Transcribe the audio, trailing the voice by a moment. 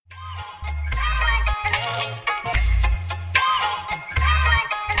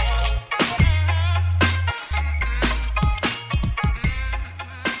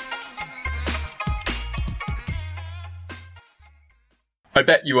I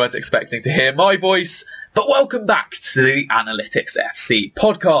bet you weren't expecting to hear my voice, but welcome back to the Analytics FC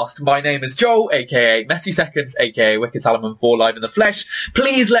podcast. My name is Joel, aka Messi Seconds, aka Wicked Salomon 4 Live in the Flesh.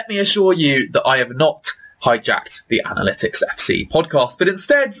 Please let me assure you that I have not hijacked the Analytics FC podcast, but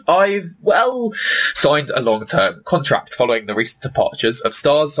instead I've, signed a long-term contract following the recent departures of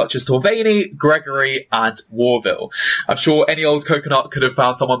stars such as Torveni, Gregory and Warville. I'm sure any old coconut could have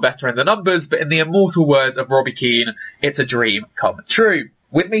found someone better in the numbers, but in the immortal words of Robbie Keane, it's a dream come true.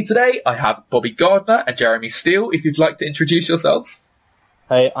 With me today, I have Bobby Gardner and Jeremy Steele, if you'd like to introduce yourselves.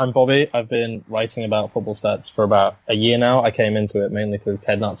 Hey, I'm Bobby. I've been writing about football stats for about a year now. I came into it mainly through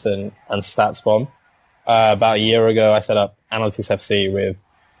Ted Knutson and StatsBomb. About a year ago, I set up Analytics FC with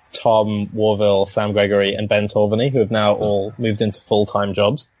Tom Warville, Sam Gregory, and Ben Torveny, who have now all moved into full-time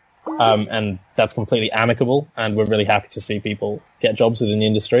jobs. And that's completely amicable, and we're really happy to see people get jobs within the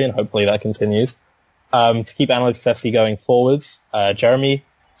industry, and hopefully that continues. To keep Analytics FC going forwards, Jeremy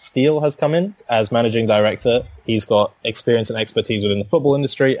Steele has come in as managing director. He's got experience and expertise within the football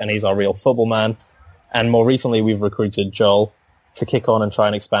industry, and he's our real football man. And more recently, we've recruited Joel to kick on and try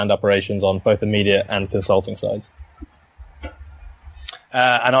and expand operations on both the media and consulting sides.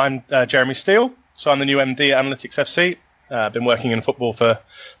 And I'm Jeremy Steele, so I'm the new MD at Analytics FC. I've been working in football for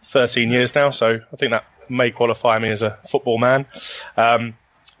 13 years now, so I think that may qualify me as a football man. And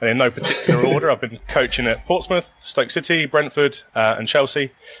in no particular order, I've been coaching at Portsmouth, Stoke City, Brentford and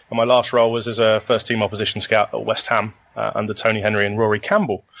Chelsea. And my last role was as a first-team opposition scout at West Ham under Tony Henry and Rory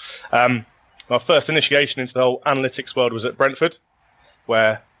Campbell. My first initiation into the whole analytics world was at Brentford,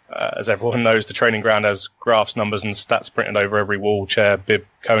 where, as everyone knows, the training ground has graphs, numbers and stats printed over every wall, chair, bib,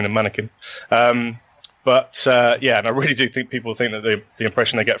 cone and mannequin. And I really do think people think that the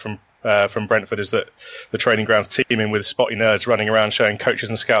impression they get from Brentford is that the training ground's teeming with spotty nerds running around showing coaches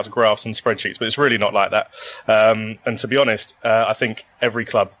and scouts graphs and spreadsheets, but it's really not like that. And to be honest, I think every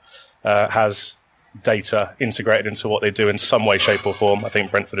club has data integrated into what they do in some way, shape or form. I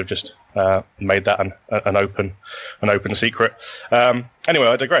think Brentford have just made that an open secret. Anyway,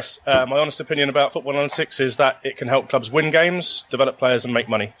 I digress. My honest opinion about football analytics is that it can help clubs win games, develop players and make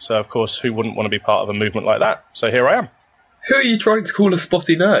money. So, of course, who wouldn't want to be part of a movement like that? So here I am. Who are you trying to call a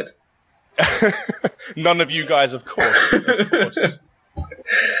spotty nerd? None of you guys, of course.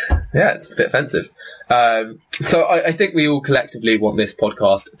 Yeah, it's a bit offensive. So I think we all collectively want this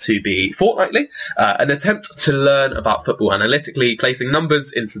podcast to be fortnightly, an attempt to learn about football analytically, placing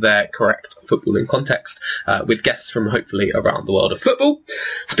numbers into their correct footballing context, with guests from hopefully around the world of football.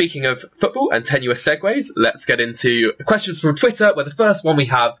 Speaking of football and tenuous segues, let's get into questions from Twitter, where the first one we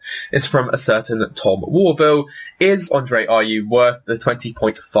have is from a certain Tom Warville. Is Andre Ayew worth the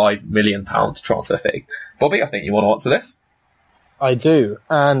 £20.5 million transfer fee? Bobby, I think you want to answer this. I do,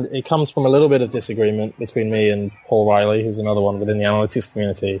 and it comes from a little bit of disagreement between me and Paul Riley, who's another one within the analytics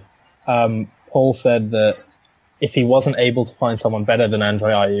community. Paul said that if he wasn't able to find someone better than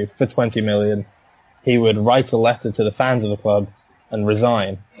Andre Ayew for 20 million, he would write a letter to the fans of the club and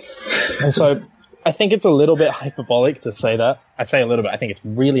resign. And so I think it's a little bit hyperbolic to say that. I say a little bit. I think it's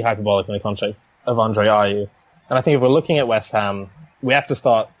really hyperbolic in the context of Andre Ayew. And I think if we're looking at West Ham, we have to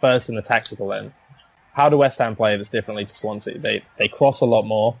start first in the tactical lens. How do West Ham play this differently to Swansea? They cross a lot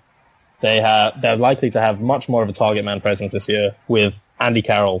more. They're likely to have much more of a target man presence this year, with Andy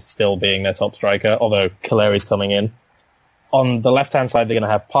Carroll still being their top striker, although Caleri's coming in. On the left-hand side, they're going to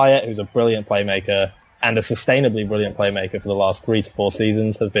have Payet, who's a brilliant playmaker, and a sustainably brilliant playmaker for the last 3 to 4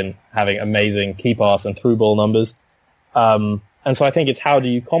 seasons, has been having amazing key pass and through ball numbers. And so I think it's how do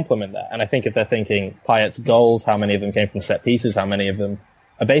you complement that? And I think if they're thinking Payet's goals, how many of them came from set pieces, how many of them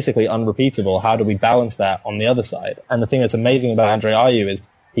are basically unrepeatable, how do we balance that on the other side? And the thing that's amazing about Andre Ayew is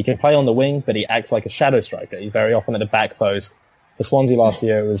he can play on the wing, but he acts like a shadow striker. He's very often at the back post. For Swansea last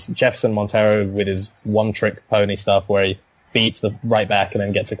year, it was Jefferson Montero with his one-trick pony stuff where he beats the right back and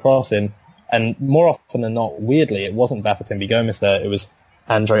then gets a cross in. And more often than not, weirdly, it wasn't Bafatimbi Gomes there, it was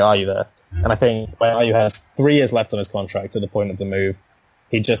Andre Ayew there. And I think when Ayew has 3 years left on his contract at the point of the move,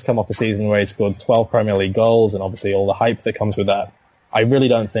 he'd just come off a season where he scored 12 Premier League goals and obviously all the hype that comes with that. I really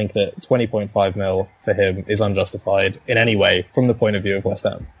don't think that 20.5 mil for him is unjustified in any way from the point of view of West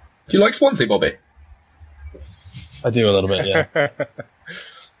Ham. Do you like Swansea, Bobby? I do a little bit, yeah.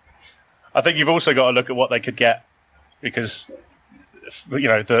 I think you've also got to look at what they could get, because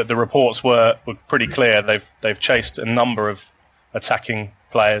the reports were pretty clear. They've chased a number of attacking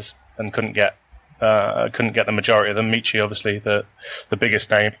players and couldn't get the majority of them. Michi, obviously, the biggest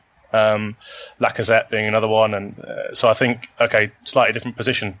name. Lacazette being another one, and so I think slightly different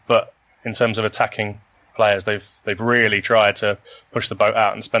position, but in terms of attacking players, they've really tried to push the boat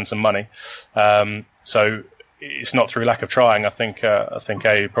out and spend some money. So it's not through lack of trying. I think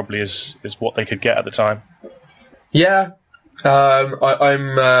A probably is what they could get at the time. Yeah,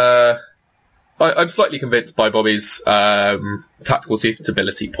 I'm slightly convinced by Bobby's tactical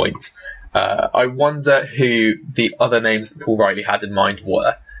suitability point. I wonder who the other names that Paul Riley had in mind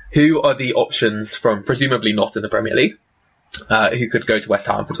were. Who are the options from presumably not in the Premier League who could go to West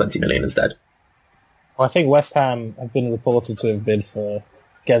Ham for 20 million instead? Well, I think West Ham have been reported to have bid for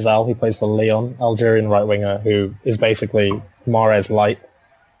Ghezal, who plays for Lyon, Algerian right winger, who is basically Mahrez light.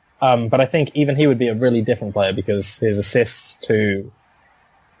 But I think even he would be a really different player because his assists to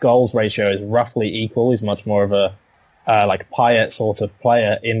goals ratio is roughly equal. He's much more of a like Payet sort of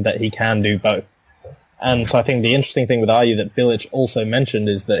player in that he can do both. And so I think the interesting thing with Ayew that Bilic also mentioned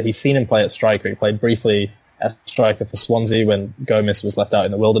is that he's seen him play at striker. He played briefly at striker for Swansea when Gomez was left out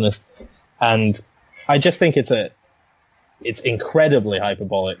in the wilderness. And I just think it's incredibly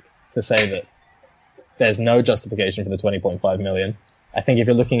hyperbolic to say that there's no justification for the 20.5 million. I think if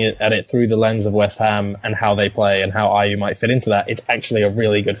you're looking at it through the lens of West Ham and how they play and how Ayew might fit into that, it's actually a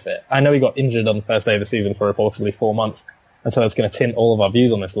really good fit. I know he got injured on the first day of the season for reportedly 4 months, and so that's going to tint all of our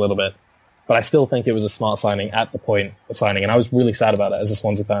views on this a little bit. But I still think it was a smart signing at the point of signing, and I was really sad about it as a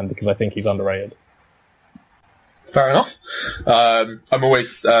Swansea fan because I think he's underrated. Fair enough. I'm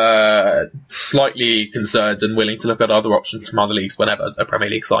always slightly concerned and willing to look at other options from other leagues whenever a Premier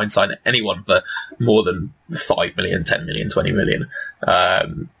League sign anyone for more than 5 million, 10 million, 20 million.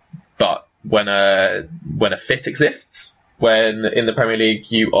 But when a fit exists, when in the Premier League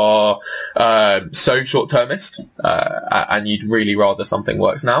you are so short-termist and you'd really rather something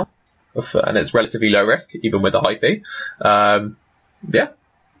works now, and it's relatively low risk, even with a high fee, yeah,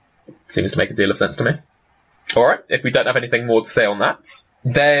 seems to make a deal of sense to me. All right, if we don't have anything more to say on that,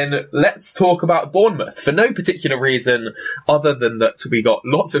 then let's talk about Bournemouth for no particular reason other than that we got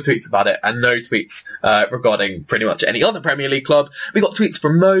lots of tweets about it and no tweets regarding pretty much any other Premier League club. We got tweets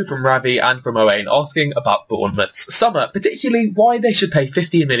from Mo, from Ravi and from Owain asking about Bournemouth's summer, particularly why they should pay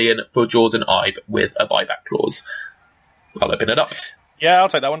 15 million for Jordan Ibe with a buyback clause. I'll open it up. Yeah, I'll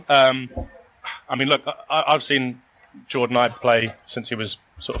take that one. I mean, look, I've seen Jordan Ibe play since he was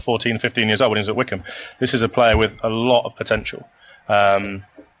sort of 14, 15 years old when he was at Wycombe. This is a player with a lot of potential.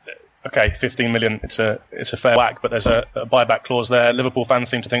 Okay, 15 million, it's a fair whack, but there's a buyback clause there. Liverpool fans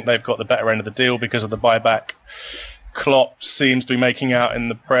seem to think they've got the better end of the deal because of the buyback. Klopp seems to be making out in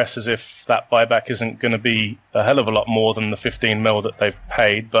the press as if that buyback isn't going to be a hell of a lot more than the 15 mil that they've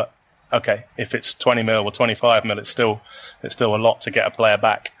paid, but okay, if it's 20 mil or 25 mil, it's still a lot to get a player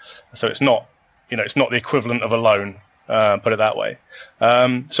back. So it's not the equivalent of a loan. Put it that way.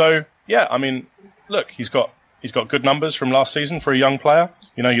 So yeah, I mean, look, he's got good numbers from last season for a young player.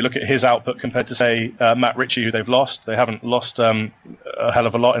 You know, you look at his output compared to say Matt Ritchie, who they've lost. They haven't lost a hell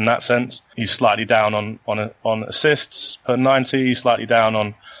of a lot in that sense. He's slightly down on assists per 90, he's slightly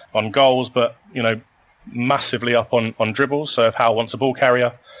down on goals, but you know, massively up on dribbles. So if Howe wants a ball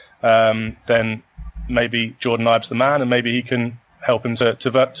carrier, then maybe Jordan Ibe's the man, and maybe he can help him to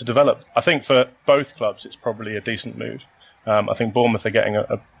develop. I think for both clubs, it's probably a decent move. I think Bournemouth are getting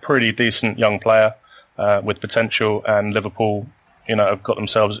a pretty decent young player with potential, and Liverpool, you know, have got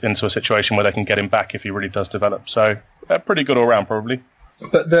themselves into a situation where they can get him back if he really does develop. So pretty good all round, probably.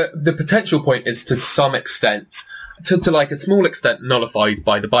 But the potential point is to some extent, to like a small extent, nullified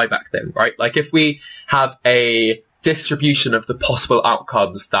by the buyback thing, right? Like if we have a distribution of the possible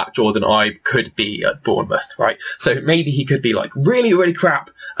outcomes that Jordan Ibe could be at Bournemouth, right? So maybe he could be like really, really crap,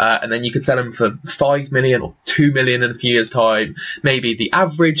 and then you could sell him for 5 million or 2 million in a few years' time. Maybe the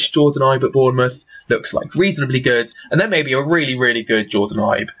average Jordan Ibe at Bournemouth looks like reasonably good, and then maybe a really, really good Jordan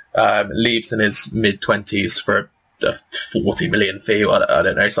Ibe leaves in his mid-20s for a 40 million fee, or I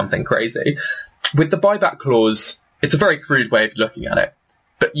don't know, something crazy. With the buyback clause, it's a very crude way of looking at it,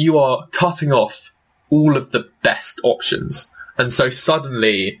 but you are cutting off all of the best options. And so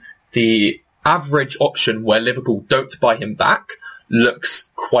suddenly the average option where Liverpool don't buy him back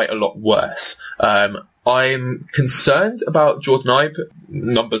looks quite a lot worse. I'm concerned about Jordan Ibe,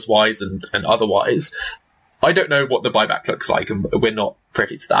 numbers-wise and otherwise. I don't know what the buyback looks like, and we're not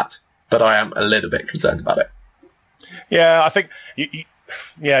privy to that, but I am a little bit concerned about it. Yeah, I think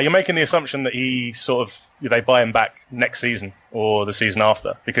you're making the assumption that they buy him back next season or the season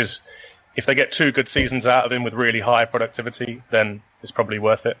after, because if they get 2 good seasons out of him with really high productivity, then it's probably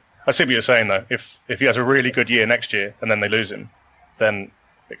worth it. I see what you're saying, though. If he has a really good year next year and then they lose him, then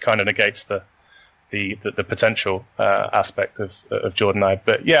it kind of negates the potential aspect of Jordan Ibe.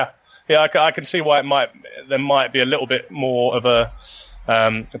 But yeah, I can see why there might be a little bit more of a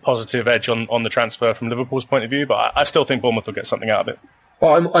positive edge on the transfer from Liverpool's point of view. But I still think Bournemouth will get something out of it.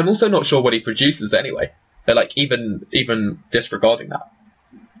 Well, I'm also not sure what he produces anyway. Like even disregarding that.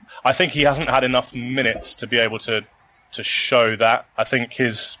 I think he hasn't had enough minutes to be able to show that. I think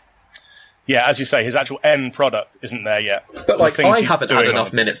as you say, his actual end product isn't there yet. But like, I haven't had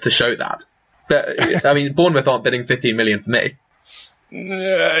enough minutes to show that. But, I mean, Bournemouth aren't bidding 15 million for me.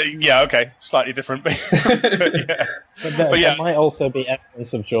 Yeah, okay, slightly different. Yeah. But there might also be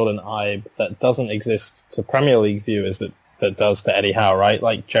evidence of Jordan Ibe that doesn't exist to Premier League viewers that does to Eddie Howe, right?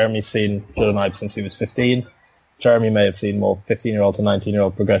 Like, Jeremy's seen Jordan Ibe since he was 15. Jeremy may have seen more 15-year-old to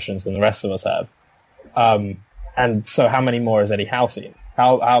 19-year-old progressions than the rest of us have. And so how many more has Eddie Howe seen?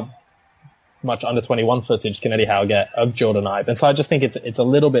 How much under 21 footage can Eddie Howe get of Jordan Ibe? And so I just think it's a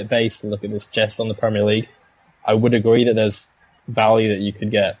little bit base to look at this just on the Premier League. I would agree that there's value that you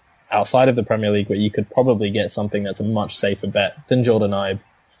could get outside of the Premier League, but you could probably get something that's a much safer bet than Jordan Ibe.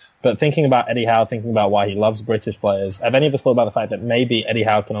 But thinking about Eddie Howe, thinking about why he loves British players, have any of us thought about the fact that maybe Eddie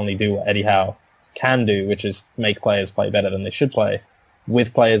Howe can only do what Eddie Howe can do, which is make players play better than they should play,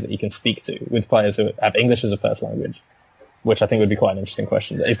 with players that he can speak to, with players who have English as a first language, which I think would be quite an interesting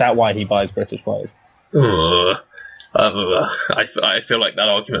question. Is that why he buys British players? I feel like that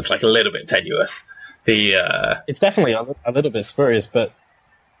argument's like a little bit tenuous. It's definitely a little bit spurious, but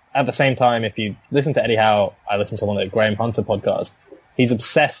at the same time, if you listen to Eddie Howe, I listen to one of the Graham Hunter podcasts, he's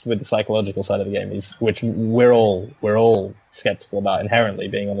obsessed with the psychological side of the game, which we're all skeptical about inherently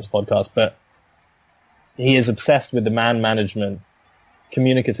being on this podcast, but he is obsessed with the man management,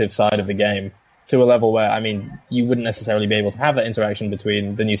 communicative side of the game to a level where, I mean, you wouldn't necessarily be able to have that interaction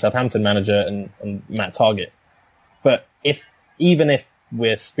between the new Southampton manager and Matt Targett. But even if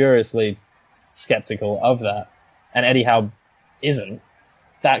we're spuriously skeptical of that, and Eddie Howe isn't,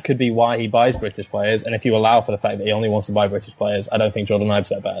 that could be why he buys British players. And if you allow for the fact that he only wants to buy British players, I don't think Jordan Ibe's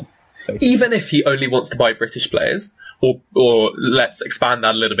that bad. Basically. Even if he only wants to buy British players, or let's expand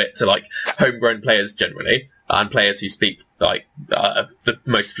that a little bit to like homegrown players generally, and players who speak like the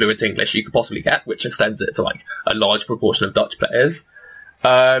most fluent English you could possibly get, which extends it to like a large proportion of Dutch players.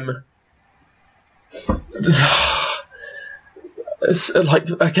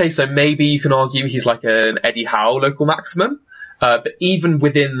 Okay, so maybe you can argue he's like an Eddie Howe local maximum. But even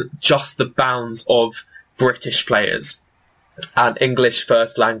within just the bounds of British players and English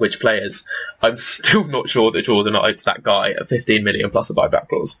first language players, I'm still not sure that Jordan Ibe's that guy at 15 million plus a buyback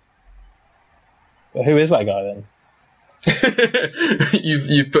clause. Well, who is that guy then?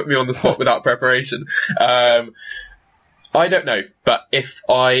 You've put me on the spot without preparation. I don't know, but if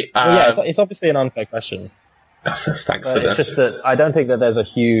I... it's obviously an unfair question. Thanks for that. It's just that I don't think that there's a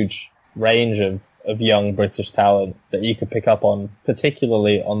huge range of young British talent that you could pick up on,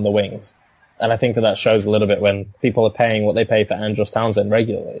 particularly on the wings. And I think that shows a little bit when people are paying what they pay for Andros Townsend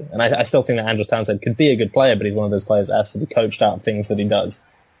regularly. And I still think that Andros Townsend could be a good player, but he's one of those players that has to be coached out of things that he does.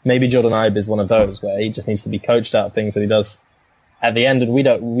 Maybe Jordan Ibe is one of those where he just needs to be coached out of things that he does at the end, and we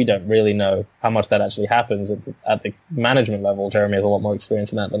don't really know how much that actually happens at the management level. Jeremy has a lot more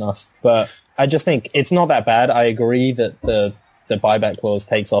experience in that than us. But I just think it's not that bad. I agree that the buyback clause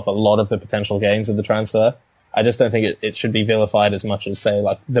takes off a lot of the potential gains of the transfer. I just don't think it should be vilified as much as, say,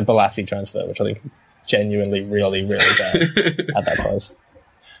 like the Balassi transfer, which I think is genuinely really, really bad at that price.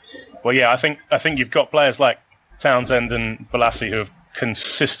 Well, yeah, I think you've got players like Townsend and Balassi who have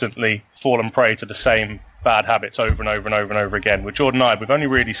consistently fallen prey to the same bad habits over and over and over and over again. With Jordan Ibe, we've only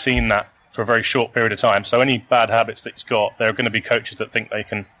really seen that for a very short period of time. So any bad habits that he's got, there are going to be coaches that think they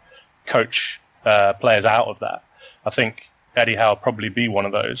can coach players out of that. I think Eddie Howe will probably be one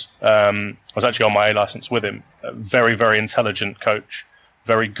of those. I was actually on my A license with him. A very, very intelligent coach,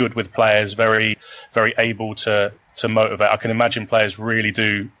 very good with players, very, very able to motivate. I can imagine players really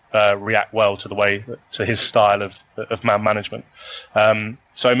do react well to his style of man management.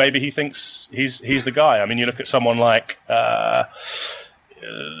 So maybe he thinks he's the guy. I mean, you look at someone like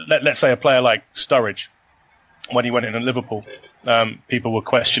let's say a player like Sturridge. When he went in at Liverpool, people were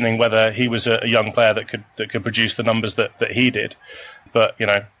questioning whether he was a young player that could produce the numbers that he did. But you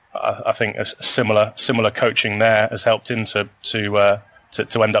know, I think a similar coaching there has helped him to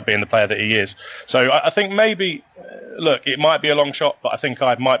end up being the player that he is. So I think maybe, look, it might be a long shot, but I think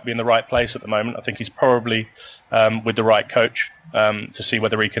I might be in the right place at the moment. I think he's probably with the right coach to see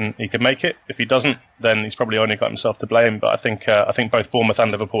whether he can make it. If he doesn't, then he's probably only got himself to blame. But I think both Bournemouth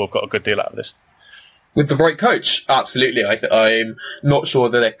and Liverpool have got a good deal out of this. With the right coach, absolutely. I'm not sure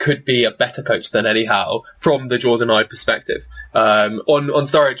that there could be a better coach than Eddie Howe from the Jordan Ibe perspective. On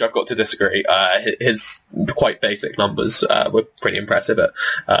Sturridge, I've got to disagree. His quite basic numbers were pretty impressive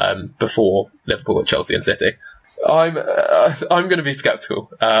before Liverpool, Chelsea, and City. I'm going to be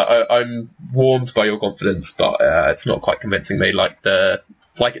sceptical. I'm warmed by your confidence, but it's not quite convincing me like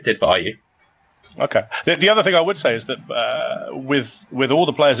it did for IU. Okay. The other thing I would say is that with all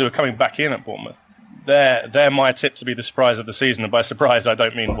the players who are coming back in at Bournemouth, they're my tip to be the surprise of the season. And by surprise, I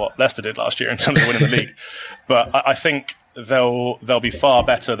don't mean what Leicester did last year in terms of winning the league, but I think they'll be far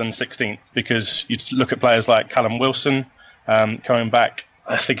better than 16th, because you look at players like Callum Wilson coming back.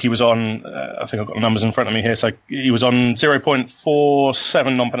 I think he was on, I think I've got the numbers in front of me here, so he was on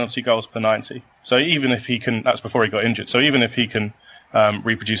 0.47 non-penalty goals per 90. So even if he can, that's before he got injured, so even if he can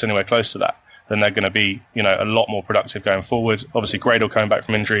reproduce anywhere close to that, then they're going to be, a lot more productive going forward. Obviously, Gradle coming back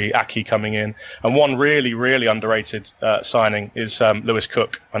from injury, Aki coming in, and one really, really underrated signing is Lewis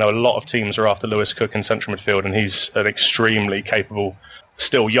Cook. I know a lot of teams are after Lewis Cook in central midfield, and he's an extremely capable,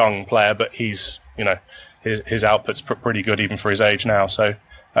 still young player, but he's, his output's pretty good even for his age now. So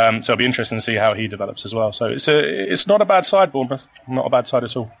it'll be interesting to see how he develops as well. So it's not a bad side, Bournemouth. Not a bad side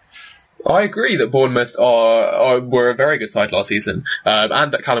at all. I agree that Bournemouth were a very good side last season,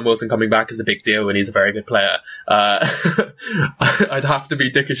 and that Callum Wilson coming back is a big deal, and he's a very good player. I'd have to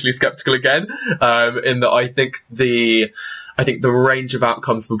be dickishly sceptical again, in that I think the range of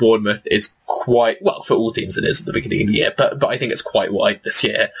outcomes for Bournemouth is quite, well, for all teams it is at the beginning of the year, but I think it's quite wide this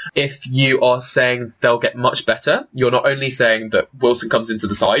year. If you are saying they'll get much better, you're not only saying that Wilson comes into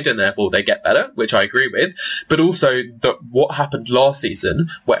the side and therefore they get better, which I agree with, but also that what happened last season,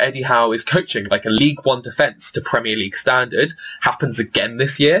 where Eddie Howe is coaching like a League One defence to Premier League standard, happens again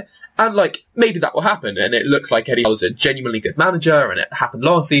this year. And, maybe that will happen, and it looks like Eddie Howe's a genuinely good manager, and it happened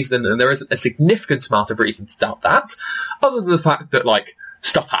last season, and there isn't a significant amount of reason to doubt that, other than the fact that,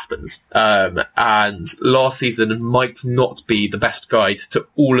 stuff happens. And last season might not be the best guide to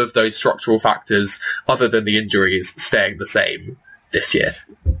all of those structural factors, other than the injuries staying the same this year.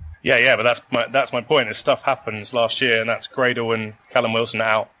 Yeah, but that's my point, is stuff happens last year, and that's Gradle and Callum Wilson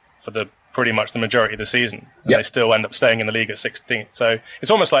out for pretty much the majority of the season, and they still end up staying in the league at 16th. So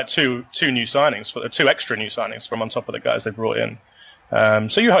it's almost like two extra new signings from on top of the guys they brought in.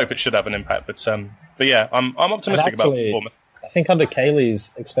 So you hope it should have an impact, but yeah, I'm optimistic about Bournemouth. I think under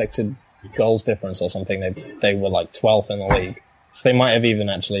Cayley's expected goals difference or something, they were 12th in the league, so they might have even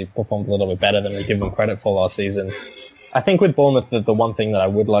actually performed a little bit better than we give them credit for last season. I think with Bournemouth, the one thing that I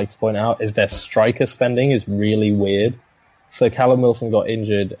would like to point out is their striker spending is really weird. So Callum Wilson got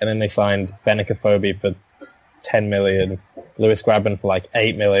injured, and then they signed Benica Phobie for 10 million, Lewis Grabban for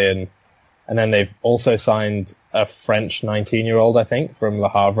 8 million, and then they've also signed a French 19-year-old, I think, from Le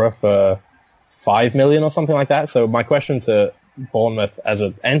Havre for 5 million or something like that. So my question to Bournemouth as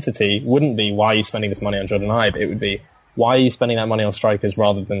an entity wouldn't be, why are you spending this money on Jordan Ibe? It would be, why are you spending that money on strikers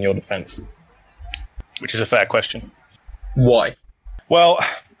rather than your defence? Which is a fair question. Why? Well,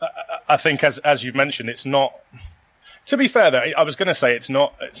 I think as you've mentioned, it's not... To be fair, though, I was going to say it's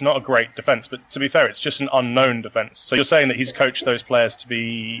not a great defence, but to be fair, it's just an unknown defence. So you're saying that he's coached those players to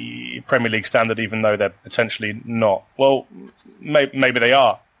be Premier League standard, even though they're potentially not. Well, maybe they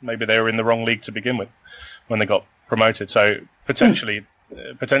are. Maybe they were in the wrong league to begin with when they got promoted. So potentially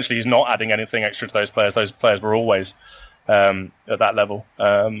he's not adding anything extra to those players. Those players were always at that level,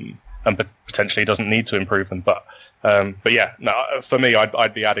 and potentially he doesn't need to improve them. But yeah, no, for me,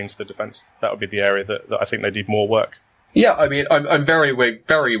 I'd be adding to the defence. That would be the area that I think they need more work. Yeah, I mean, I'm very willing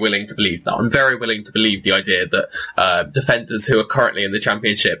to believe that. I'm very willing to believe the idea that defenders who are currently in the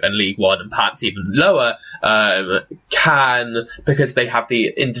Championship and League One and perhaps even lower can, because they have the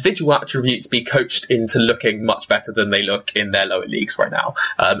individual attributes, be coached into looking much better than they look in their lower leagues right now.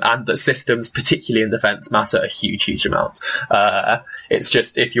 And that systems, particularly in defence, matter a huge amount. It's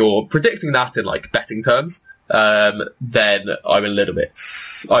just, if you're predicting that in betting terms, then I'm a little bit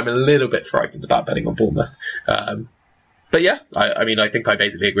frightened about betting on Bournemouth. But yeah, I mean, I think I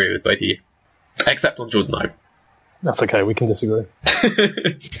basically agree with both of you, except on Jordan Ibe. That's okay, we can disagree.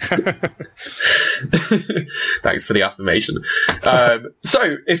 Thanks for the affirmation.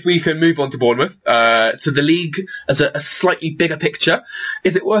 So, if we can move on to Bournemouth, to the league as a slightly bigger picture,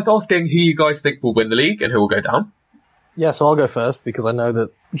 is it worth asking who you guys think will win the league and who will go down? Yeah, so I'll go first, because I know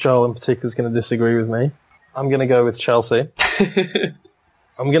that Joel in particular is going to disagree with me. I'm going to go with Chelsea.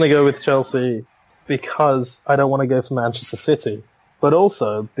 Because I don't want to go for Manchester City, but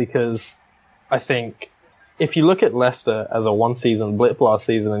also because I think if you look at Leicester as a one-season blip last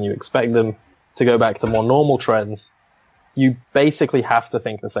season and you expect them to go back to more normal trends, you basically have to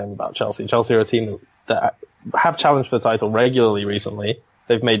think the same about Chelsea. Chelsea are a team that have challenged for the title regularly recently.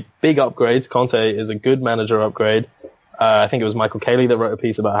 They've made big upgrades. Conte is a good manager upgrade. I think it was Michael Cayley that wrote a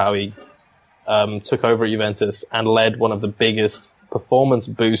piece about how he took over at Juventus and led one of the biggest performance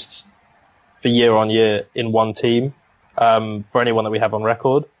boosts for year on year in one team, for anyone that we have on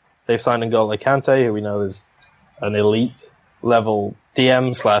record. They've signed N'Golo Kante, who we know is an elite level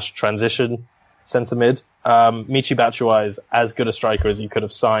DM/transition centre mid. Michy Batshuayi is as good a striker as you could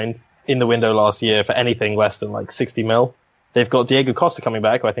have signed in the window last year for anything less than like 60 mil. They've got Diego Costa coming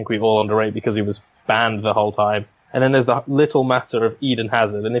back, who I think we've all underrated because he was banned the whole time. And then there's the little matter of Eden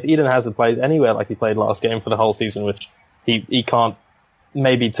Hazard. And if Eden Hazard plays anywhere like he played last game for the whole season, which he can't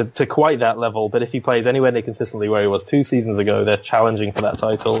maybe to quite that level, but if he plays anywhere near consistently where he was 2 seasons ago, they're challenging for that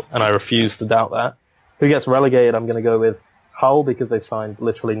title, and I refuse to doubt that. Who gets relegated, I'm going to go with Hull because they've signed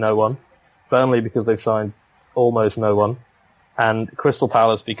literally no one, Burnley because they've signed almost no one, and Crystal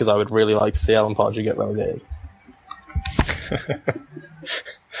Palace because I would really like to see Alan Pardew get relegated.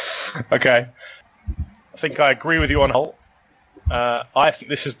 Okay. I think I agree with you on Hull. I think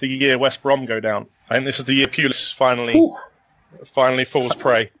this is the year West Brom go down. I think this is the year Pulis finally falls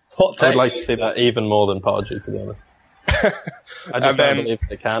prey. Hot take. I would like to see that even more than Pardew, to be honest. I just don't believe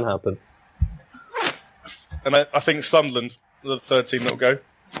it can happen. And I think Sunderland, the third team that will go.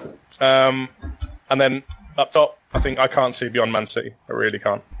 And then up top, I think I can't see beyond Man City. I really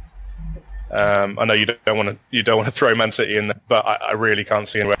can't. I know you don't want to throw Man City in there, but I really can't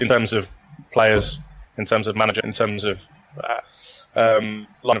see anywhere in terms of players, in terms of manager, in terms of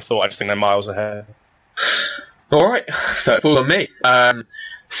line of thought. I just think they're miles ahead. All right, so for me,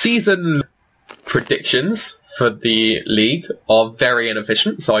 season predictions for the league are very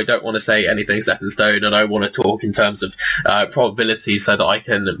inefficient, so I don't want to say anything set in stone, and I want to talk in terms of probability so that I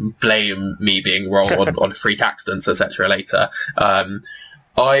can blame me being wrong on freak accidents, etc. later.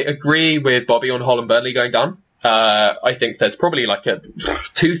 I agree with Bobby on Hull and Burnley going down. I think there's probably like a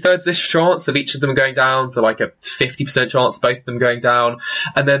 2/3-ish chance of each of them going down to like a 50% chance of both of them going down.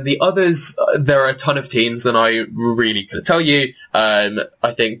 And then the others, there are a ton of teams and I really couldn't tell you.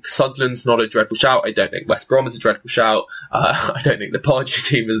 I think Sunderland's not a dreadful shout. I don't think West Brom is a dreadful shout. I don't think the Pardew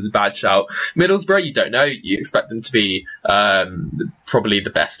team is a bad shout. Middlesbrough, you don't know. You expect them to be probably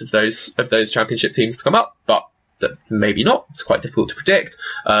the best of those championship teams to come up, but maybe not. It's quite difficult to predict.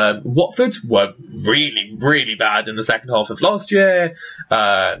 Watford were really, really bad in the second half of last year.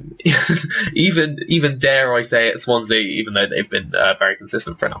 Even dare I say it, Swansea, even though they've been very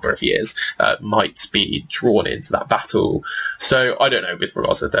consistent for a number of years, might be drawn into that battle. So I don't know with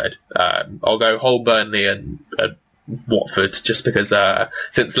regards to the third. I'll go Hull, Burnley and Watford, just because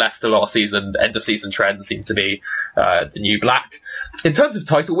since Leicester last season, end of season trends seem to be the new black. In terms of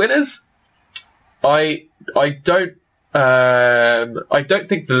title winners, I don't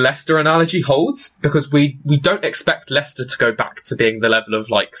think the Leicester analogy holds, because we don't expect Leicester to go back to being the level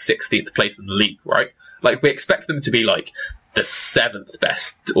of like 16th place in the league, right? Like we expect them to be like the 7th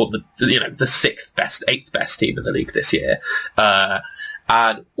best or the 6th best, 8th best team in the league this year.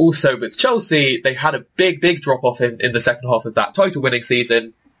 And also with Chelsea, they had a big drop off in the second half of that title winning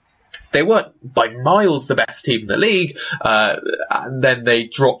season. They weren't by miles the best team in the league, and then they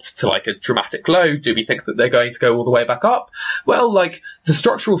dropped to like a dramatic low. Do we think that they're going to go all the way back up? Well, like the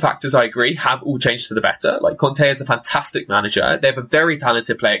structural factors, I agree, have all changed for the better. Like Conte is a fantastic manager. They have a very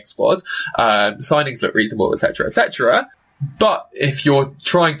talented playing squad. Signings look reasonable, etc., etc. But if you're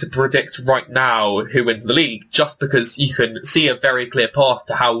trying to predict right now who wins the league, just because you can see a very clear path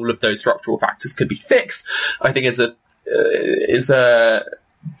to how all of those structural factors could be fixed, I think is a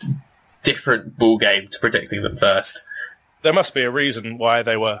different ball game to predicting them first. There must be a reason why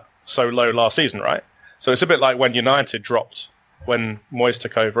they were so low last season, right? So it's a bit like when United dropped when Moyes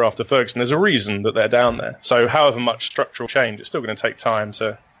took over after Ferguson. There's a reason that they're down there. So however much structural change, it's still going to take time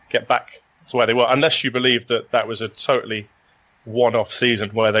to get back to where they were, unless you believe that was a totally one-off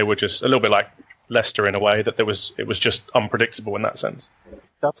season where they were just a little bit like Leicester in a way, that it was just unpredictable in that sense.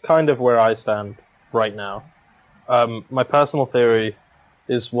 That's kind of where I stand right now. My personal theory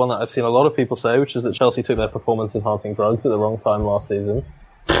is one that I've seen a lot of people say, which is that Chelsea took their performance-enhancing drugs at the wrong time last season.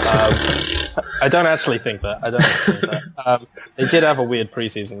 I don't actually think that. They did have a weird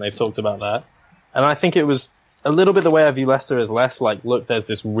preseason. They've talked about that. And I think it was a little bit the way I view Leicester is less like, look, there's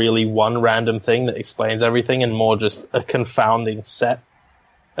this really one random thing that explains everything, and more just a confounding set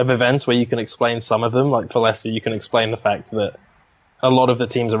of events where you can explain some of them. Like for Leicester, you can explain the fact that a lot of the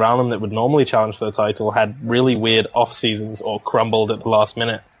teams around them that would normally challenge for the title had really weird off-seasons or crumbled at the last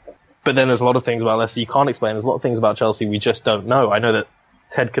minute. But then there's a lot of things about Leicester you can't explain. There's a lot of things about Chelsea we just don't know. I know that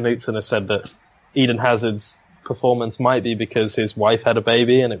Ted Knutson has said that Eden Hazard's performance might be because his wife had a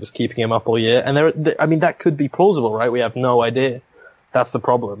baby and it was keeping him up all year. And that could be plausible, right? We have no idea. That's the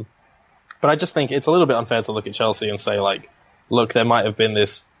problem. But I just think it's a little bit unfair to look at Chelsea and say, like, look, there might have been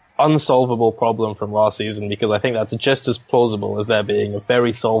this unsolvable problem from last season, because I think that's just as plausible as there being a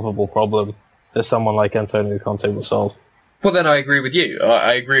very solvable problem that someone like Antonio Conte will solve. Well, then I agree with you.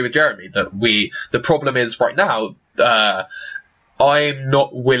 I agree with Jeremy that the problem is right now, I'm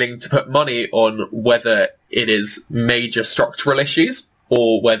not willing to put money on whether it is major structural issues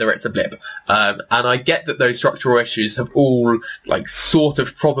or whether it's a blip. And I get that those structural issues have all, like, sort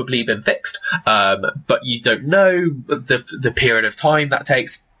of probably been fixed, but you don't know the period of time that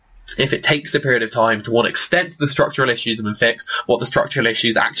takes. If it takes a period of time, to what extent the structural issues have been fixed, what the structural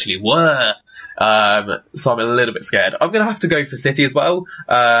issues actually were. So I'm a little bit scared. I'm going to have to go for City as well.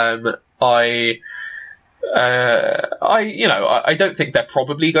 I don't think they're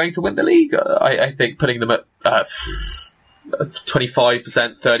probably going to win the league. I think putting them at 25%,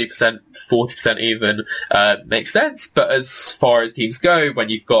 30%, 40% even makes sense. But as far as teams go, when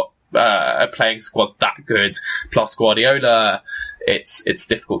you've got a playing squad that good, plus Guardiola, it's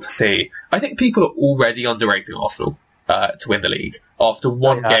difficult to see. I think people are already underrating Arsenal to win the league. After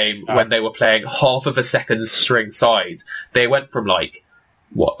one game, when they were playing half of a second string side, they went from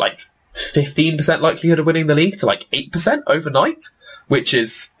 15% likelihood of winning the league to 8% overnight, which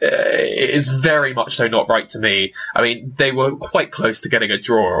is very much so not right to me. I mean, they were quite close to getting a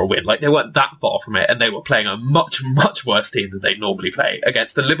draw or a win. They weren't that far from it, and they were playing a much, much worse team than they normally play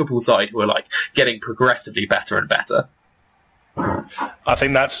against the Liverpool side, who are getting progressively better and better. I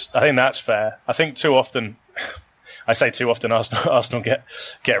think that's fair. I think too often, I say too often, Arsenal get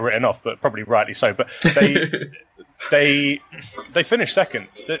written off, but probably rightly so. But they finish second.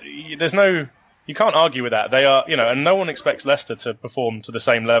 There's no, you can't argue with that. They are, and no one expects Leicester to perform to the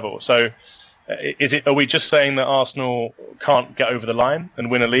same level. So, are we just saying that Arsenal can't get over the line and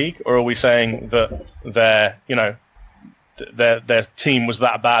win a league, or are we saying that their team was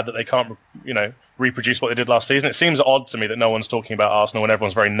that bad that they can't, reproduce what they did last season? It seems odd to me that no one's talking about Arsenal when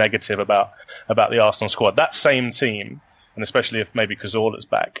everyone's very negative about the Arsenal squad. That same team, and especially if maybe Cazorla's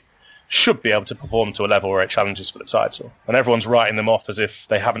back, should be able to perform to a level where it challenges for the title. And everyone's writing them off as if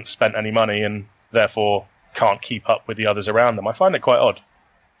they haven't spent any money and therefore can't keep up with the others around them. I find it quite odd.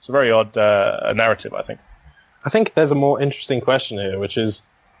 It's a very odd narrative, I think. I think there's a more interesting question here, which is,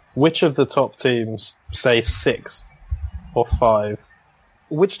 which of the top teams, say 6 or 5,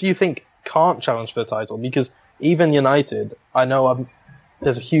 which do you think can't challenge for the title? Because even United, I know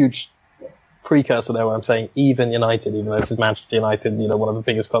there's a huge precursor there where I'm saying even United, even though this is Manchester United, one of the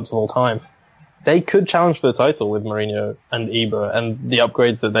biggest clubs of all time, they could challenge for the title with Mourinho and Ibra and the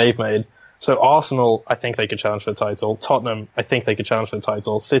upgrades that they've made. So Arsenal, I think they could challenge for the title. Tottenham, I think they could challenge for the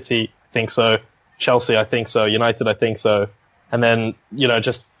title. City, I think so. Chelsea, I think so. United, I think so. And then,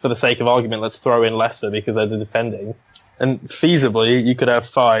 just for the sake of argument, let's throw in Leicester because they're the defending. And feasibly, you could have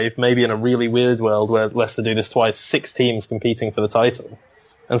 5, maybe in a really weird world where Leicester do this twice, 6 teams competing for the title.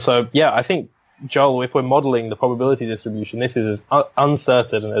 And so, yeah, I think, Joel, if we're modelling the probability distribution, this is as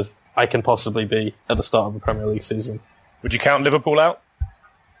uncertain as I can possibly be at the start of the Premier League season. Would you count Liverpool out?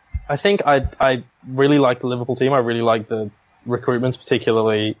 I think I really like the Liverpool team. I really like the recruitments,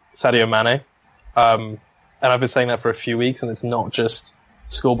 particularly Sadio Mane. And I've been saying that for a few weeks, and it's not just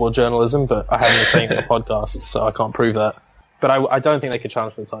scoreboard journalism, but I haven't been saying it on the podcast, so I can't prove that. But I don't think they could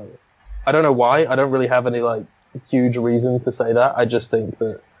challenge for the title. I don't know why. I don't really have any huge reason to say that. I just think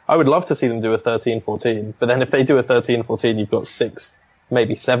that I would love to see them do a 13-14, but then if they do a 13-14, you've got 6,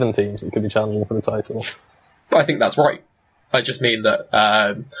 maybe 7 teams that could be challenging for the title. I think that's right. I just mean that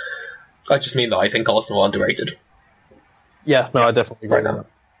I think Arsenal are underrated. Yeah, no, I definitely agree with that.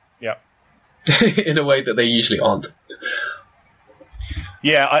 Yeah. In a way that they usually aren't.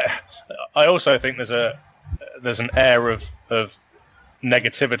 Yeah, I also think there's an air of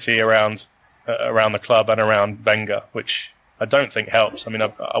negativity around the club and around Wenger, which I don't think helps. I mean,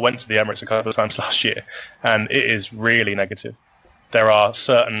 I went to the Emirates a couple of times last year, and it is really negative. There are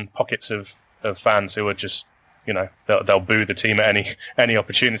certain pockets of fans who are just, they'll boo the team at any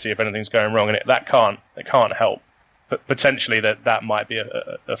opportunity if anything's going wrong, and it can't help. But potentially that might be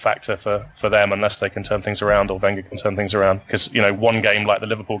a factor for them unless they can turn things around or Wenger can turn things around. Because one game like the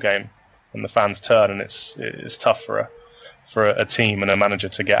Liverpool game, and the fans turn, and it's tough for a team and a manager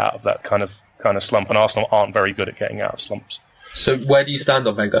to get out of that kind of slump. And Arsenal aren't very good at getting out of slumps. So where do you stand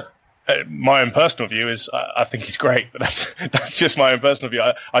on Wenger? My own personal view is I think he's great, but that's just my own personal view.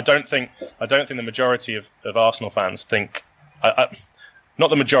 I don't think the majority of Arsenal fans think. Not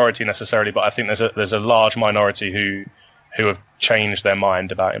the majority necessarily, but I think there's a large minority who have changed their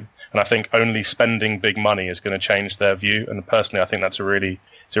mind about him, and I think only spending big money is going to change their view. And personally, I think it's a really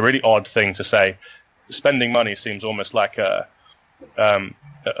odd thing to say. Spending money seems almost like a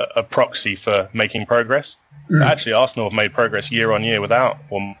proxy for making progress. Mm. Actually, Arsenal have made progress year on year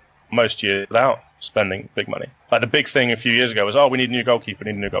most years without spending big money. Like the big thing a few years ago was, we need a new goalkeeper.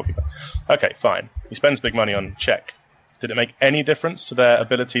 Okay, fine. He spends big money on Czech. Did it make any difference to their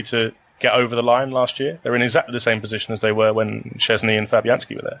ability to get over the line last year. They're in exactly the same position as they were when Szczesny and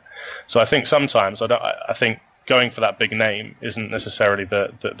Fabianski were there. So I think sometimes I think going for that big name isn't necessarily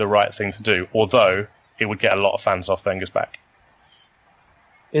the right thing to do, although it would get a lot of fans off Wenger's back.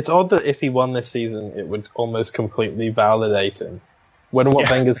 It's odd that if he won this season, it would almost completely validate him. When what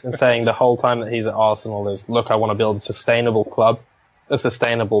Wenger's been saying the whole time that he's at Arsenal is, look, I want to build a sustainable club, a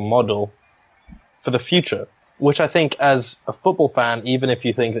sustainable model for the future, which I think as a football fan, even if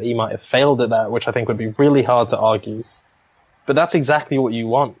you think that he might have failed at that, which I think would be really hard to argue, but that's exactly what you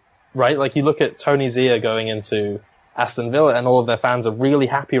want, right? Like you look at Tony Zia going into Aston Villa and all of their fans are really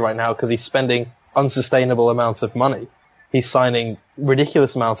happy right now because he's spending unsustainable amounts of money. He's signing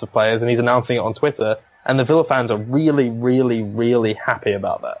ridiculous amounts of players and he's announcing it on Twitter. And the Villa fans are really, really, really happy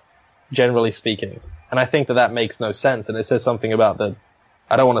about that, generally speaking. And I think that makes no sense. And it says something about the,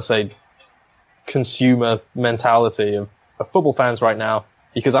 I don't want to say consumer mentality of football fans right now,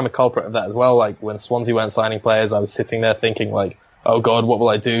 because I'm a culprit of that as well. Like when Swansea weren't signing players, I was sitting there thinking like, oh God, what will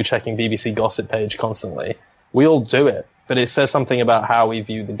I do? Checking BBC gossip page constantly. We all do it, but it says something about how we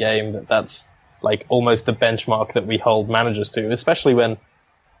view the game that's like almost the benchmark that we hold managers to, especially when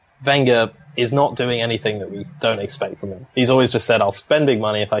Wenger is not doing anything that we don't expect from him. He's always just said, I'll spend big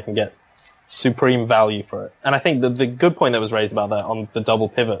money if I can get supreme value for it. And I think the good point that was raised about that on the double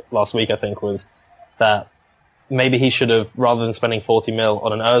pivot last week, I think, was that maybe he should have, rather than spending 40 mil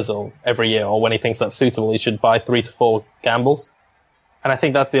on an Ozil every year, or when he thinks that's suitable, he should buy 3 to 4 gambles. And I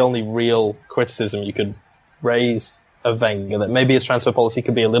think that's the only real criticism you could raise of Wenger, that maybe his transfer policy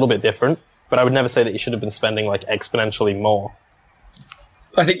could be a little bit different, but I would never say that he should have been spending like exponentially more.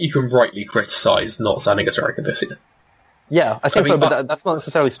 I think you can rightly criticise not signing a striker this year. Yeah, I think so, but that's not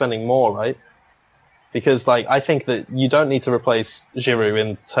necessarily spending more, right? Because like I think that you don't need to replace Giroud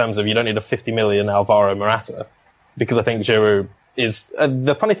in terms of you don't need a 50 million Alvaro Morata, because I think Giroud is...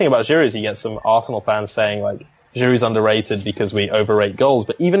 the funny thing about Giroud is you get some Arsenal fans saying like Giroud's underrated because we overrate goals,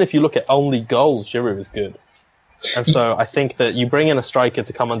 but even if you look at only goals, Giroud is good. And so I think that you bring in a striker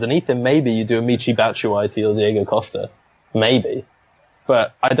to come underneath him, maybe you do a Michy Batshuayi or Diego Costa. Maybe.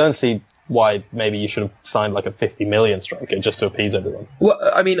 But I don't see why maybe you should have signed like a 50 million striker just to appease everyone. Well,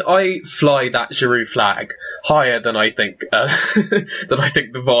 I mean, I fly that Giroud flag higher than I think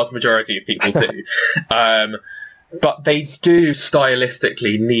the vast majority of people do. But they do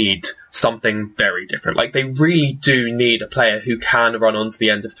stylistically need something very different. Like, they really do need a player who can run onto the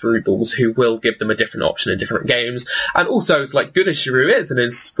end of through balls, who will give them a different option in different games. And also, as like good as Giroud is, and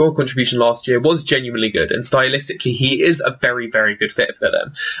his score contribution last year was genuinely good, and stylistically he is a very, very good fit for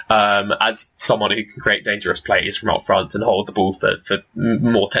them, as someone who can create dangerous plays from out front and hold the ball for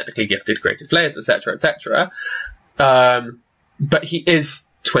more technically gifted creative players, etc., etc. But he is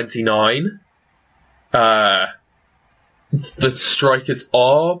 29. The strikers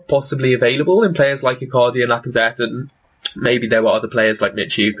are possibly available in players like Icardi and Lacazette, and maybe there were other players like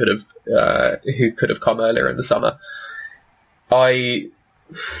Mitch who could have come earlier in the summer. I'm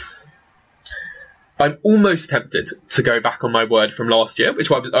almost tempted to go back on my word from last year,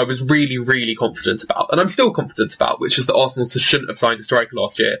 which I was really, really confident about, and I'm still confident about, which is that Arsenal shouldn't have signed a striker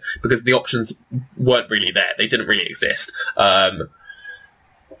last year because the options weren't really there. They didn't really exist. But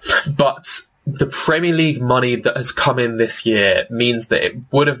the Premier League money that has come in this year means that it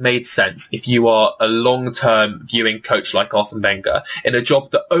would have made sense if you are a long-term viewing coach like Arsene Wenger in a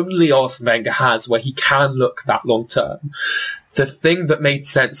job that only Arsene Wenger has, where he can look that long-term. The thing that made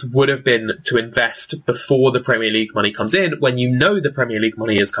sense would have been to invest before the Premier League money comes in, when you know the Premier League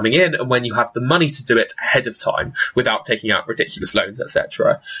money is coming in, and when you have the money to do it ahead of time without taking out ridiculous loans,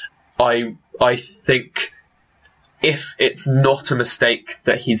 etc. I think if it's not a mistake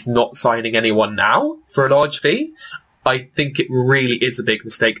that he's not signing anyone now for a large fee, I think it really is a big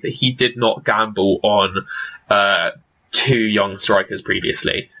mistake that he did not gamble on 2 young strikers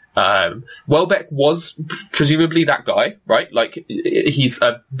previously. Welbeck was presumably that guy, right? Like, he's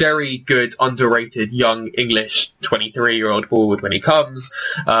a very good, underrated, young English 23-year-old forward when he comes.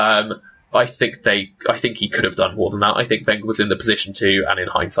 I think he could have done more than that. I think Wenger was in the position to, and in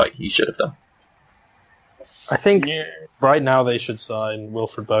hindsight, he should have done. I think right now they should sign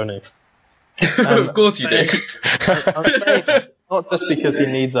Wilfred Boney. Of course you do. I'm saying not just because he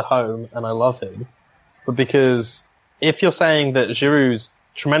needs a home and I love him, but because if you're saying that Giroud's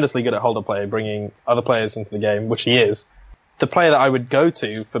tremendously good at hold-up play, bringing other players into the game, which he is, the player that I would go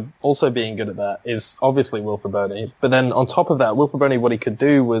to for also being good at that is obviously Wilfred Boney. But then on top of that, Wilfred Boney, what he could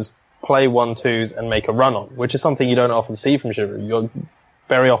do was play 1-2s and make a run on, which is something you don't often see from Giroud. You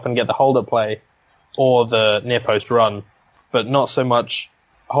very often get the hold-up play or the near-post run, but not so much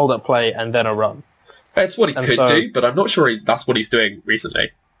hold-up play and then a run. It's what he could do, but I'm not sure that's what he's doing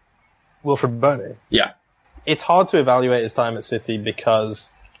recently. Wilfred Bony. Yeah. It's hard to evaluate his time at City because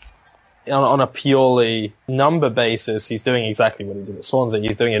on a purely number basis, he's doing exactly what he did at Swansea.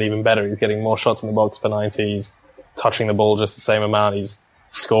 He's doing it even better. He's getting more shots in the box per 90. He's touching the ball just the same amount. He's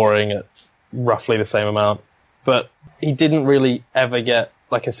scoring at roughly the same amount. But he didn't really ever get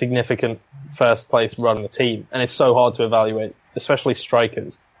like a significant first place run in the team. And it's so hard to evaluate, especially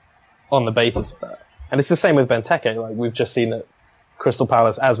strikers, on the basis of that. And it's the same with Benteke. Like, we've just seen that Crystal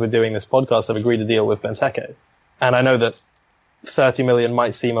Palace, as we're doing this podcast, have agreed to deal with Benteke. And I know that 30 million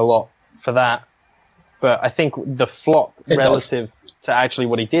might seem a lot for that, but I think the flop relative to actually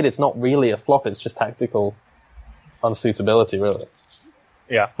what he did, it's not really a flop, it's just tactical unsuitability, really.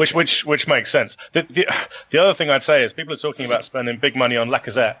 Yeah, which makes sense. The other thing I'd say is people are talking about spending big money on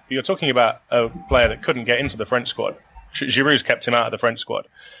Lacazette. You're talking about a player that couldn't get into the French squad. Giroud's kept him out of the French squad.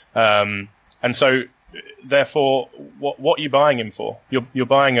 And so, therefore, what are you buying him for? You're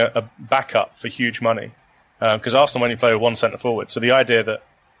buying a backup for huge money. Because Arsenal only play with one centre forward. So the idea that,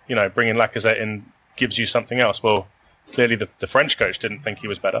 bringing Lacazette in gives you something else. Well, clearly the French coach didn't think he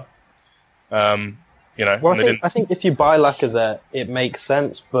was better. Well, I think if you buy Lacazette, it makes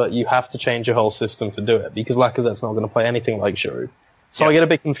sense, but you have to change your whole system to do it, because Lacazette's not going to play anything like Giroud. So I get a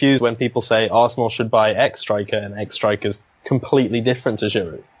bit confused when people say Arsenal should buy X striker, and X striker's completely different to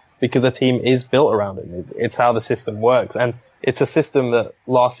Giroud, because the team is built around him. It's how the system works, and it's a system that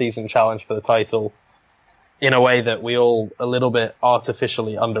last season challenged for the title in a way that we all a little bit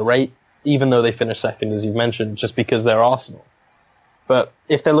artificially underrate, even though they finished second, as you've mentioned, just because they're Arsenal. But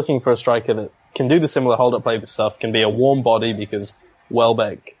if they're looking for a striker that can do the similar hold-up play stuff, can be a warm body, because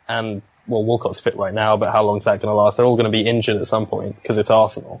Welbeck and, Walcott's fit right now, but how long is that going to last? They're all going to be injured at some point because it's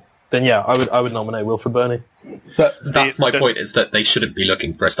Arsenal. Then yeah, I would nominate Wilfred Bony. But that's my point, is that they shouldn't be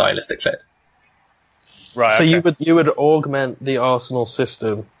looking for a stylistic fit. Right. So okay. you would augment the Arsenal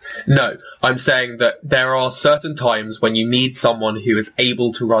system? No, I'm saying that there are certain times when you need someone who is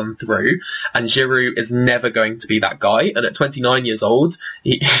able to run through, and Giroud is never going to be that guy. And at 29 years old,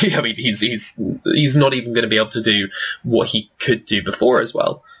 he's not even going to be able to do what he could do before as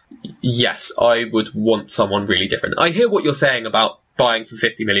well. Yes, I would want someone really different. I hear what you're saying about buying for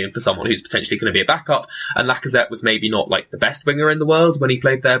 50 million for someone who's potentially going to be a backup, and Lacazette was maybe not like the best winger in the world when he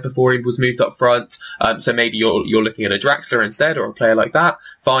played there before he was moved up front, so maybe you're looking at a Draxler instead, or a player like that,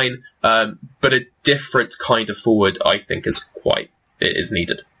 fine, but a different kind of forward I think is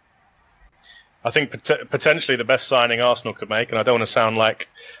needed. I think potentially the best signing Arsenal could make, and I don't want to sound like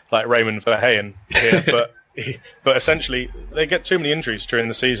Raymond Verheyen here, but essentially they get too many injuries during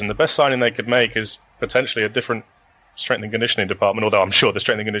the season. The best signing they could make is potentially a different strength and conditioning department, although I'm sure the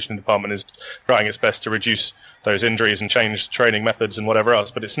strength and conditioning department is trying its best to reduce those injuries and change training methods and whatever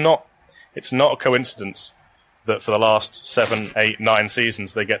else. But it's not a coincidence that for the last 7, 8, 9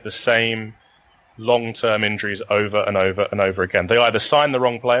 seasons they get the same long-term injuries over and over and over again. They either sign the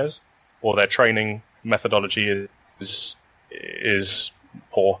wrong players, or their training methodology is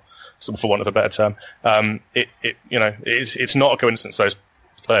poor, for want of a better term. It's not a coincidence those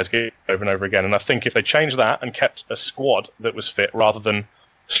players get over and over again. And I think if they changed that and kept a squad that was fit, rather than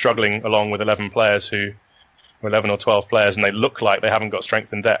struggling along with 11 or 12 players, and they look like they haven't got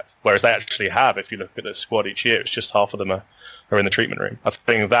strength and depth, whereas they actually have. If you look at the squad each year, it's just half of them are in the treatment room. I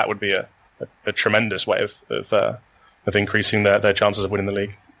think that would be a tremendous way of increasing their chances of winning the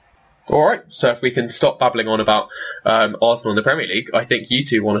league. All right, so if we can stop babbling on about Arsenal in the Premier League, I think you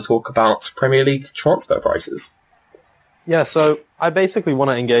two want to talk about Premier League transfer prices. Yeah, so I basically want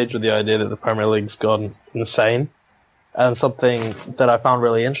to engage with the idea that the Premier League's gone insane. And something that I found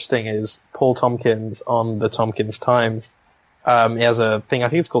really interesting is Paul Tompkins on the Tompkins Times. He has a thing, I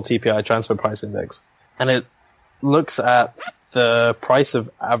think it's called TPI, Transfer Price Index. And it looks at the price of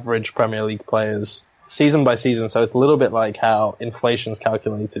average Premier League players season by season. So it's a little bit like how inflation's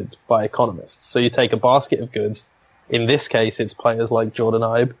calculated by economists. So you take a basket of goods. In this case, it's players like Jordan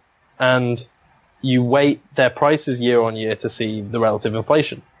Ibe. And you weight their prices year on year to see the relative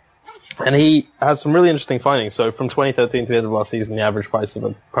inflation. And he has some really interesting findings. So from 2013 to the end of last season, the average price of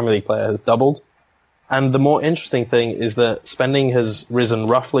a Premier League player has doubled. And the more interesting thing is that spending has risen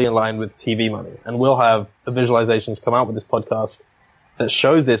roughly in line with TV money. And we'll have the visualizations come out with this podcast that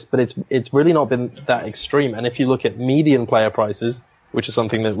shows this, but it's really not been that extreme. And if you look at median player prices, which is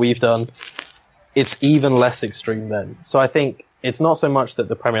something that we've done, it's even less extreme then. So I think it's not so much that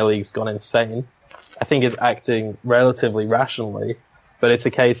the Premier League's gone insane. I think it's acting relatively rationally, but it's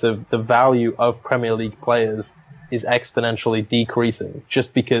a case of the value of Premier League players is exponentially decreasing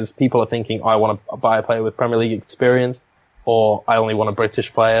just because people are thinking, I want to buy a player with Premier League experience, or I only want a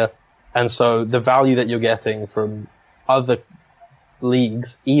British player. And so the value that you're getting from other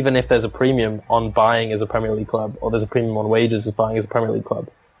leagues, even if there's a premium on buying as a Premier League club, or there's a premium on wages as buying as a Premier League club,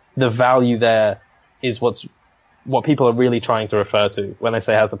 the value there is what people are really trying to refer to when they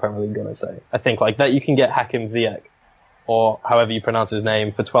say, how's the Premier League going to say? I think like that you can get Hakim Ziyech, or however you pronounce his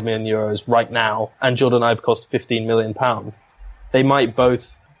name, for 12 million euros right now, and Jordan Ibe costs 15 million pounds. They might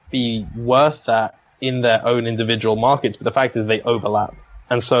both be worth that in their own individual markets, but the fact is they overlap.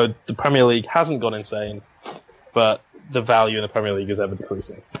 And so the Premier League hasn't gone insane, but the value in the Premier League is ever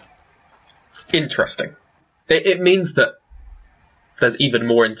decreasing. Interesting. It means that there's even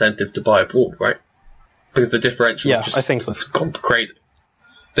more incentive to buy abroad, right? Because the differential I think so. It's gone crazy.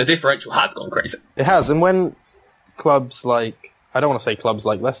 The differential has gone crazy. It has, and when clubs like, I don't want to say clubs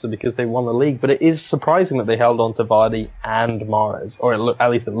like Leicester because they won the league, but it is surprising that they held on to Vardy and Mahrez, or at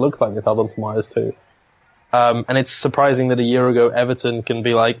least it looks like they held on to Mahrez too. And it's surprising that a year ago Everton can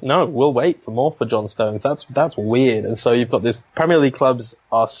be like, no, we'll wait for more for John Stones. That's weird. And so you've got this, Premier League clubs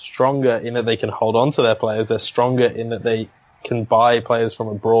are stronger in that they can hold on to their players. They're stronger in that they can buy players from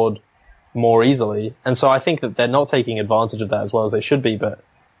abroad more easily. And so I think that they're not taking advantage of that as well as they should be. But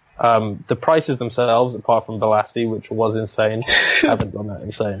the prices themselves, apart from Balassi, which was insane, haven't gone that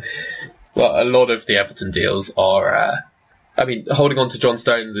insane. Well, a lot of the Everton deals are... holding on to John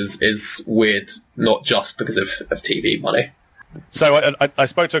Stones is weird, not just because of TV money. So I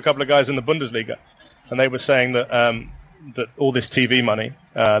spoke to a couple of guys in the Bundesliga, and they were saying that that all this TV money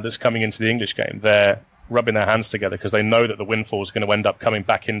that's coming into the English game, they're rubbing their hands together because they know that the windfall is going to end up coming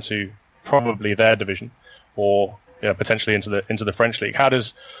back into probably their division, or potentially into the French league. How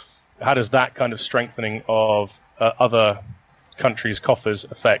does that kind of strengthening of other countries' coffers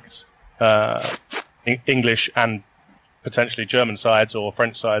affect English and potentially German sides or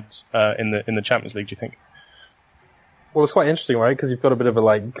French sides in the Champions League, do you think? Well, it's quite interesting, right? Because you've got a bit of a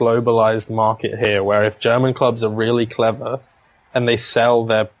globalized market here, where if German clubs are really clever and they sell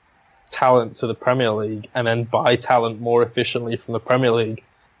their talent to the Premier League and then buy talent more efficiently from the Premier League,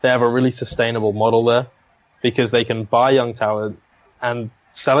 they have a really sustainable model there, because they can buy young talent and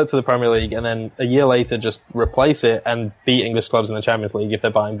sell it to the Premier League and then a year later just replace it and beat English clubs in the Champions League if they're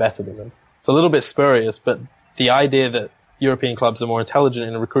buying better than them. It's a little bit spurious, but the idea that European clubs are more intelligent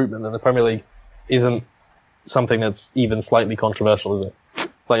in recruitment than the Premier League isn't something that's even slightly controversial, is it?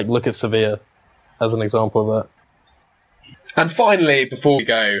 Look at Sevilla as an example of that. And finally, before we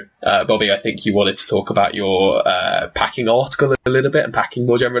go, Bobby, I think you wanted to talk about your packing article a little bit and packing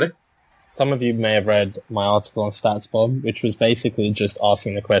more generally. Some of you may have read my article on StatsBomb, which was basically just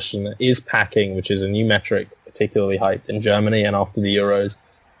asking the question, is packing, which is a new metric particularly hyped in Germany and after the Euros,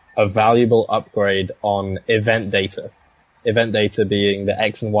 a valuable upgrade on event data? Event data being the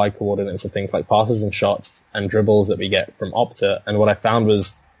X and Y coordinates of things like passes and shots and dribbles that we get from Opta. And what I found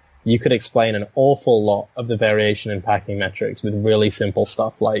was you could explain an awful lot of the variation in packing metrics with really simple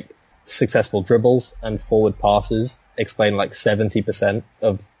stuff like successful dribbles and forward passes explain 70%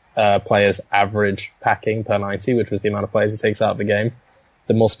 of players' average packing per 90, which was the amount of players it takes out of the game.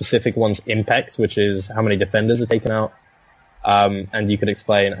 The more specific one's impact, which is how many defenders are taken out. And you could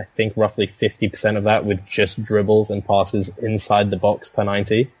explain, I think, roughly 50% of that with just dribbles and passes inside the box per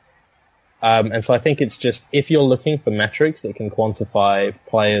 90. And so I think it's just, if you're looking for metrics that can quantify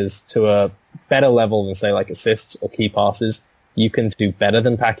players to a better level than, say, assists or key passes, you can do better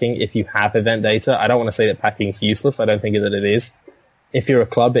than packing if you have event data. I don't want to say that packing's useless. I don't think that it is. If you're a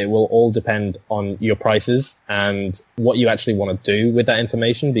club, it will all depend on your prices and what you actually want to do with that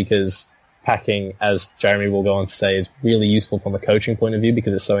information, because packing, as Jeremy will go on to say, is really useful from a coaching point of view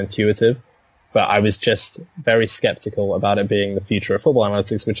because it's so intuitive. But I was just very skeptical about it being the future of football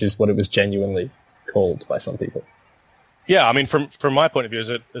analytics, which is what it was genuinely called by some people. Yeah, I mean, from my point of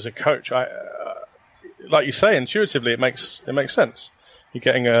view as a coach, I like you say, intuitively it makes sense. You're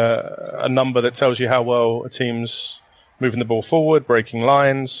getting a number that tells you how well a team's moving the ball forward, breaking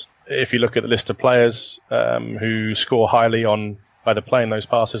lines. If you look at the list of players who score highly on either playing those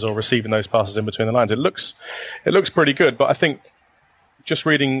passes or receiving those passes in between the lines, it looks pretty good. But I think just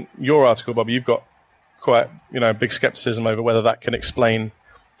reading your article, Bobby, you've got quite big skepticism over whether that can explain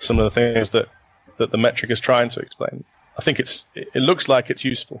some of the things that the metric is trying to explain. I think it looks like it's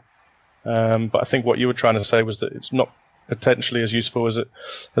useful, but I think what you were trying to say was that it's not potentially as useful as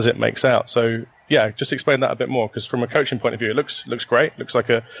it makes out. So yeah, just explain that a bit more, because from a coaching point of view, it looks great. It looks like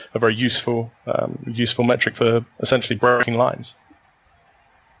a very useful metric for essentially breaking lines.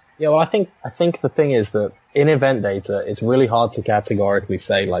 Yeah, well, I think the thing is that in event data, it's really hard to categorically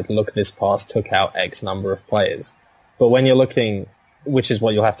say, look, this pass took out X number of players. But when you're looking, which is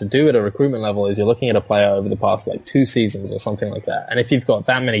what you'll have to do at a recruitment level, is you're looking at a player over the past 2 seasons or something like that. And if you've got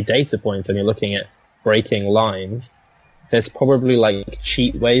that many data points and you're looking at breaking lines, there's probably like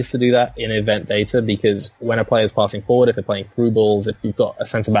cheat ways to do that in event data, because when a player's passing forward, if they're playing through balls, if you've got a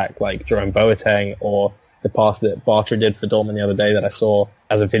centre-back like Jerome Boateng, or the pass that Bartra did for Dortmund the other day that I saw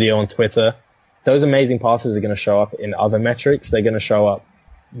as a video on Twitter, those amazing passes are going to show up in other metrics. They're going to show up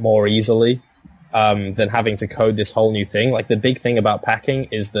more easily than having to code this whole new thing. Like, the big thing about packing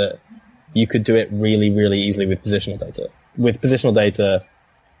is that you could do it really, really easily with positional data. With positional data,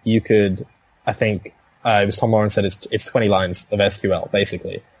 you could, I think, it was Tom Lawrence said it's 20 lines of SQL,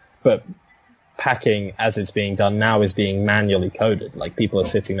 basically. But packing, as it's being done now, is being manually coded. Like, people are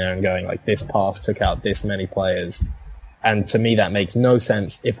sitting there and going, like, this pass took out this many players. And to me, that makes no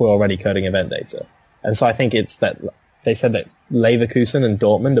sense if we're already coding event data. And so I think it's that they said that Leverkusen and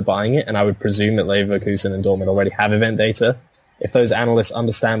Dortmund are buying it, and I would presume that Leverkusen and Dortmund already have event data. If those analysts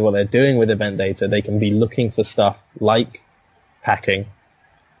understand what they're doing with event data, they can be looking for stuff like packing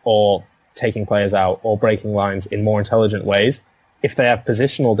or taking players out or breaking lines in more intelligent ways. If they have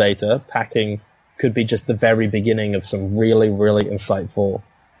positional data, packing could be just the very beginning of some really, really insightful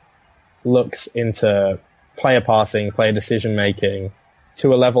looks into player passing, player decision-making,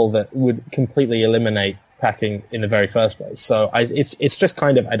 to a level that would completely eliminate packing in the very first place. So it's just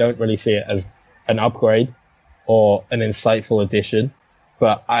kind of, I don't really see it as an upgrade or an insightful addition.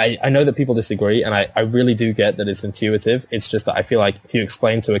 But I know that people disagree, and I really do get that it's intuitive. It's just that I feel like if you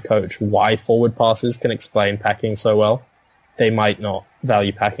explain to a coach why forward passes can explain packing so well, they might not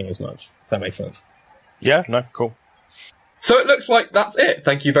value packing as much, if that makes sense. Yeah, no, cool. So it looks like that's it.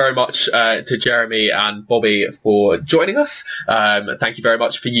 Thank you very much to Jeremy and Bobby for joining us. Thank you very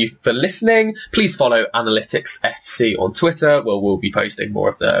much for listening. Please follow Analytics FC on Twitter, where we'll be posting more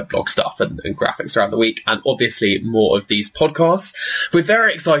of the blog stuff and graphics throughout the week, and obviously more of these podcasts. We're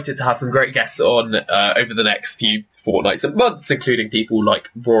very excited to have some great guests on over the next few fortnights and months, including people like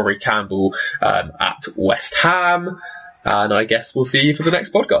Rory Campbell at West Ham. And I guess we'll see you for the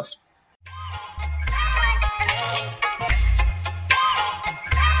next podcast.